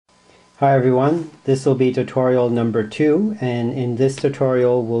Hi everyone, this will be tutorial number 2, and in this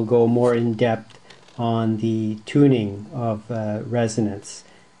tutorial we'll go more in depth on the tuning of resonance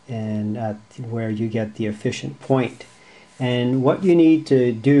and at where you get the efficient point. And what you need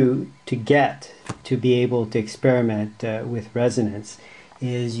to do to get to be able to experiment with resonance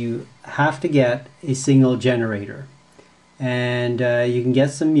is you have to get a signal generator. And you can get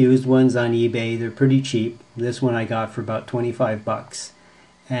some used ones on eBay. They're pretty cheap. This one I got for about 25 bucks.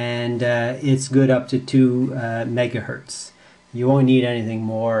 And it's good up to 2 megahertz. You won't need anything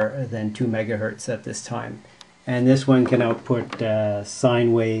more than 2 megahertz at this time. And this one can output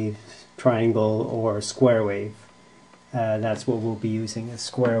sine wave, triangle, or square wave. That's what we'll be using, a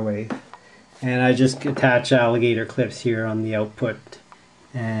square wave. And I just attach alligator clips here on the output,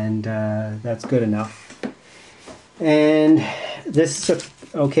 and that's good enough. And this is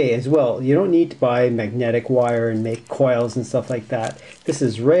okay as well. You don't need to buy magnetic wire and make coils and stuff like that. This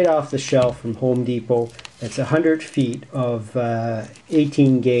is right off the shelf from Home Depot. It's 100 feet of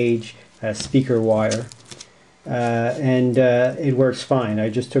 18 gauge speaker wire, and it works fine. I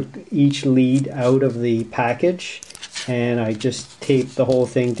just took each lead out of the package and I just taped the whole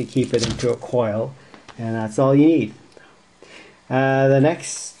thing to keep it into a coil, and that's all you need. The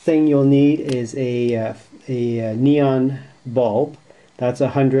next thing you'll need is a neon bulb. That's a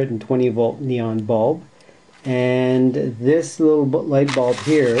 120 volt neon bulb, and this little light bulb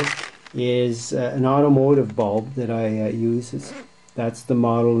here is an automotive bulb that I use. That's the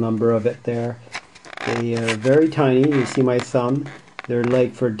model number of it there. They are very tiny. You see my thumb. They're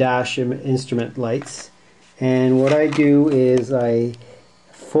like for dash instrument lights. And what I do is I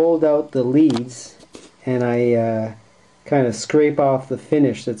fold out the leads and I kind of scrape off the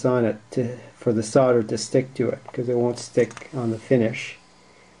finish that's on it for the solder to stick to it, because it won't stick on the finish.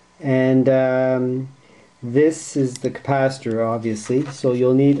 And this is the capacitor, obviously, so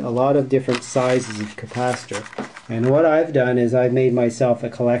you'll need a lot of different sizes of capacitor. And what I've done is I've made myself a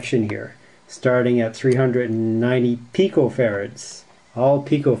collection here, starting at 390 picofarads, all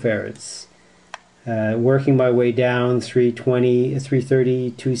picofarads, working my way down 320, 330,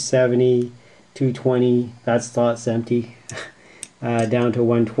 270, 220, that slot's empty. Down to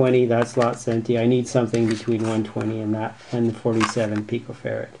 120, that slot's empty. I need something between 120 and that, and 47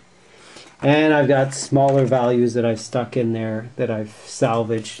 picofarad. And I've got smaller values that I've stuck in there that I've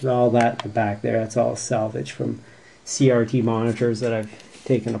salvaged. All that in the back there, that's all salvaged from CRT monitors that I've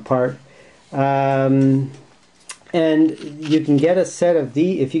taken apart. And you can get a set of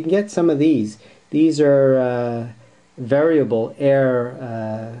these, if you can get some of these are variable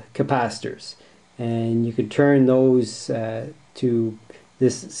air capacitors. And you could turn those to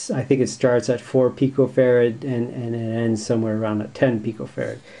this. I think it starts at 4 picofarad and it ends somewhere around at 10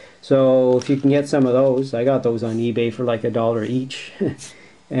 picofarad. So if you can get some of those, I got those on eBay for like $1 each.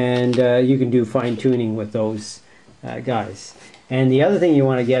 And you can do fine tuning with those guys. And the other thing you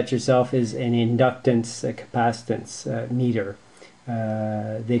want to get yourself is an inductance, a capacitance meter.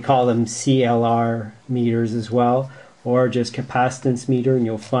 They call them CLR meters as well, or just capacitance meter, and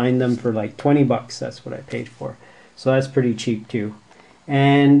you'll find them for like 20 bucks. That's what I paid for. So that's pretty cheap too.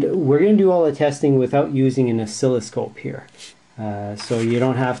 And we're going to do all the testing without using an oscilloscope here. So you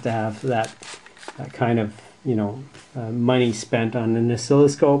don't have to have that kind of, money spent on an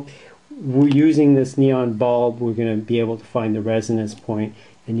oscilloscope. We're using this neon bulb. We're going to be able to find the resonance point.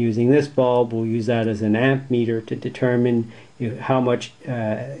 And using this bulb, we'll use that as an amp meter to determine how much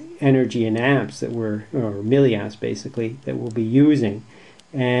energy in amps that or milliamps basically, that we'll be using.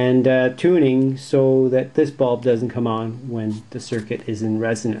 And tuning so that this bulb doesn't come on when the circuit is in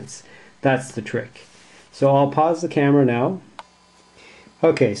resonance. That's the trick. So I'll pause the camera now.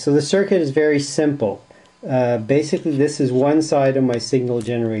 Okay, so the circuit is very simple. Basically this is one side of my signal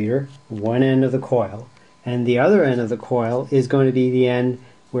generator, one end of the coil, and the other end of the coil is going to be the end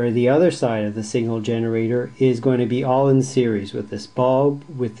where the other side of the signal generator is going to be all in series with this bulb,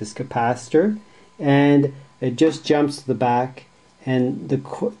 with this capacitor, and it just jumps to the back, and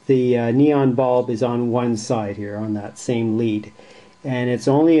the neon bulb is on one side here on that same lead, and it's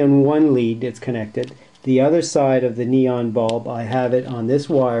only on one lead it's connected. The other side of the neon bulb, I have it on this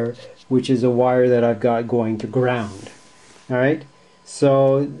wire, which is a wire that I've got going to ground. Alright,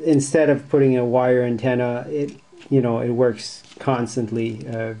 so instead of putting a wire antenna, it works constantly,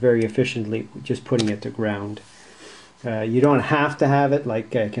 very efficiently, just putting it to ground. You don't have to have it,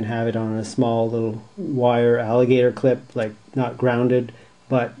 like I can have it on a small little wire alligator clip, like not grounded,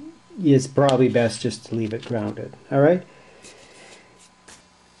 but it's probably best just to leave it grounded. Alright?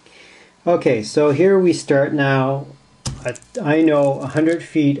 Okay, so here we start now. I know 100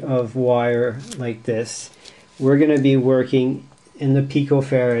 feet of wire like this. We're going to be working in the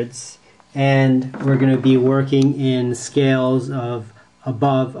picofarads and we're going to be working in scales of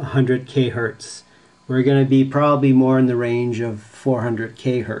above 100 kHz. We're going to be probably more in the range of 400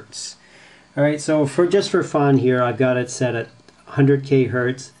 kHz. Alright, so just for fun here, I've got it set at 100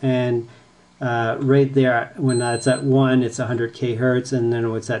 kHz, and right there, when that's at 1, it's 100 kHz, and then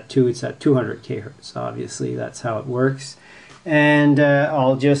when it's at 2, it's at 200 kHz. Obviously, that's how it works. And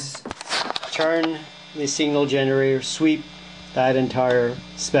I'll just turn the signal generator, sweep that entire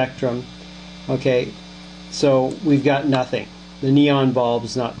spectrum. Okay, so we've got nothing. The neon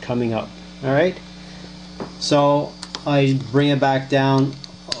bulb's not coming up. Alright, so I bring it back down.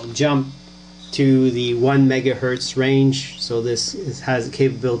 I'll jump to the 1 megahertz range. So this has the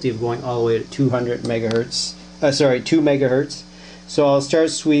capability of going all the way to 200 megahertz. 2 megahertz. So I'll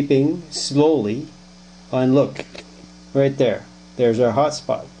start sweeping slowly, and look, right there. There's our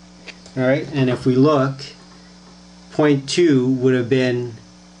hotspot. Alright, and if we look, 0.2 would have been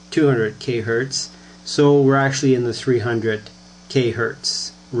 200 kHz. So we're actually in the 300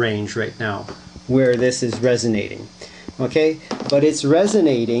 kHz range right now, where this is resonating. Okay, but it's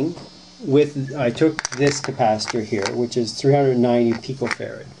resonating with, I took this capacitor here, which is 390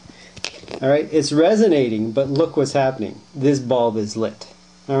 picofarad. Alright, it's resonating, but look what's happening. This bulb is lit.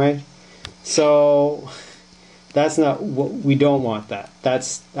 Alright, so that's not what we don't want.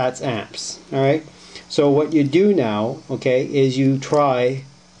 That's amps. Alright, so what you do now, okay, is you try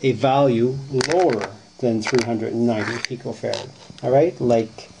a value lower than 390 picofarad. Alright,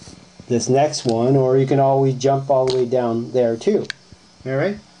 like this next one, or you can always jump all the way down there too.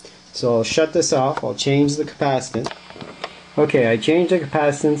 Alright, so I'll shut this off. I'll change the capacitance. Okay, I changed the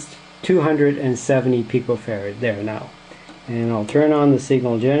capacitance to 270 picofarad there now. And I'll turn on the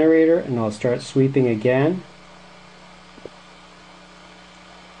signal generator and I'll start sweeping again.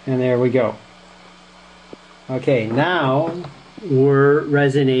 And there we go. Okay, now we're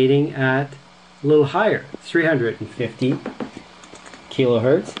resonating at a little higher, 350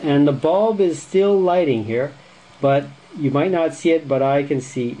 kilohertz, and the bulb is still lighting here, but you might not see it, but I can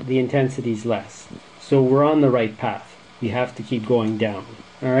see the intensity is less. So we're on the right path. You have to keep going down.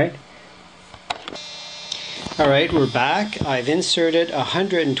 Alright? Alright, we're back. I've inserted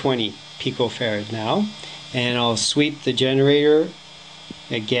 120 picofarad now, and I'll sweep the generator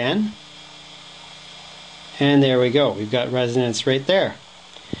again. And there we go. We've got resonance right there.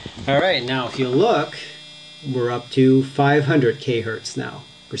 Alright, now if you look, we're up to 500 kHz now.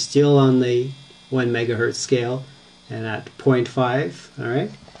 We're still on the 1 megahertz scale and at 0.5.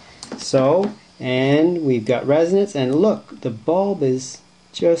 Alright, so, and we've got resonance, and look, the bulb is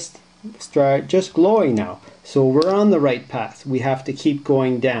just glowing now. So we're on the right path. We have to keep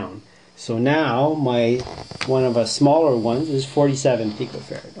going down. So now one of our smaller ones is 47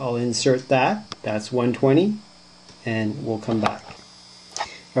 picofarad. I'll insert that. That's 120, and we'll come back.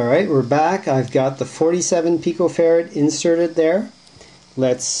 Alright, we're back. I've got the 47 picofarad inserted there.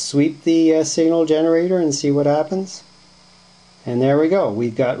 Let's sweep the signal generator and see what happens. And there we go.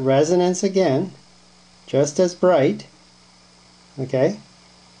 We've got resonance again, just as bright. Okay.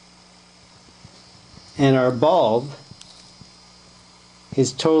 And our bulb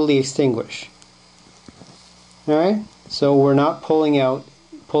is totally extinguished. Alright, so we're not pulling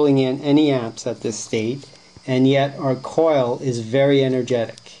in any amps at this state, and yet our coil is very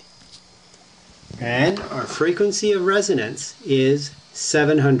energetic. And our frequency of resonance is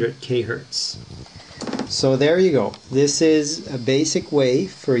 700 kHz. So there you go. This is a basic way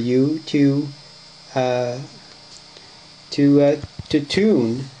for you to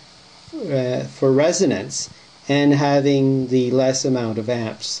tune for resonance and having the less amount of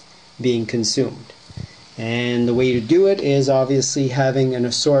amps being consumed. And the way to do it is obviously having an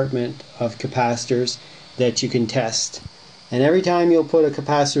assortment of capacitors that you can test. And every time you'll put a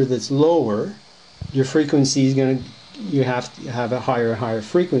capacitor that's lower, your frequency is going to, you have to have a higher and higher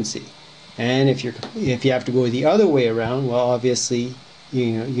frequency. And if you have to go the other way around, well, obviously,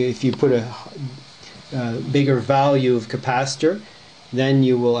 if you put a bigger value of capacitor, then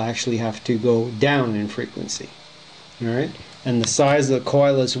you will actually have to go down in frequency. All right, and the size of the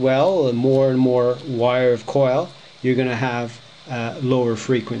coil as well, the more and more wire of coil, you're going to have lower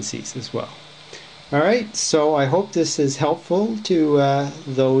frequencies as well. All right, so I hope this is helpful to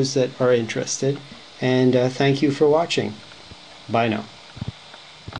those that are interested, and thank you for watching. Bye now.